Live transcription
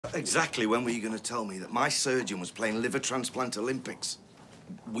Exactly when were you going to tell me that my surgeon was playing liver transplant Olympics?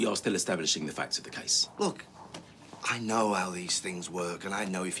 We are still establishing the facts of the case. Look, I know how these things work, and I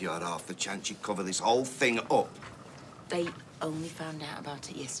know if you had half the chance, you'd cover this whole thing up. They only found out about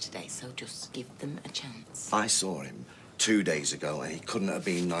it yesterday, so just give them a chance. I saw him 2 days ago, and he couldn't have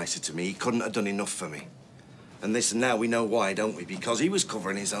been nicer to me. He couldn't have done enough for me. And this, now we know why, don't we? Because he was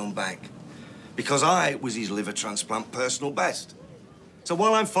covering his own bag. Because I was his liver transplant personal best. So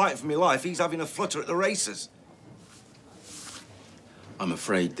while I'm fighting for my life, he's having a flutter at the races. I'm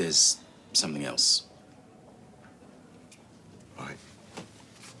afraid there's something else. Right.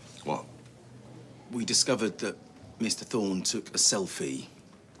 What? We discovered that Mr. Thorne took a selfie,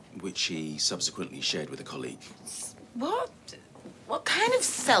 which he subsequently shared with a colleague. What? What kind of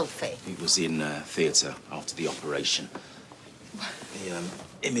selfie? It was in theatre after the operation. The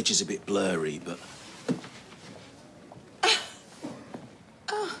image is a bit blurry, but...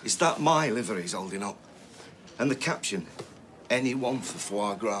 Is that my liver he's holding up? And the caption, anyone for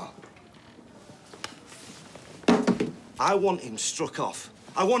foie gras. I want him struck off.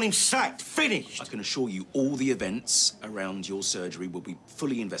 I want him sacked, finished. I can assure you all the events around your surgery will be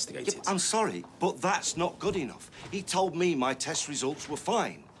fully investigated. Yeah, I'm sorry, but that's not good enough. He told me my test results were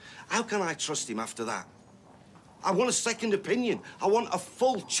fine. How can I trust him after that? I want a second opinion. I want a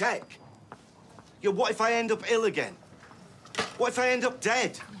full check. Yeah, what if I end up ill again? What if I end up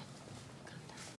dead?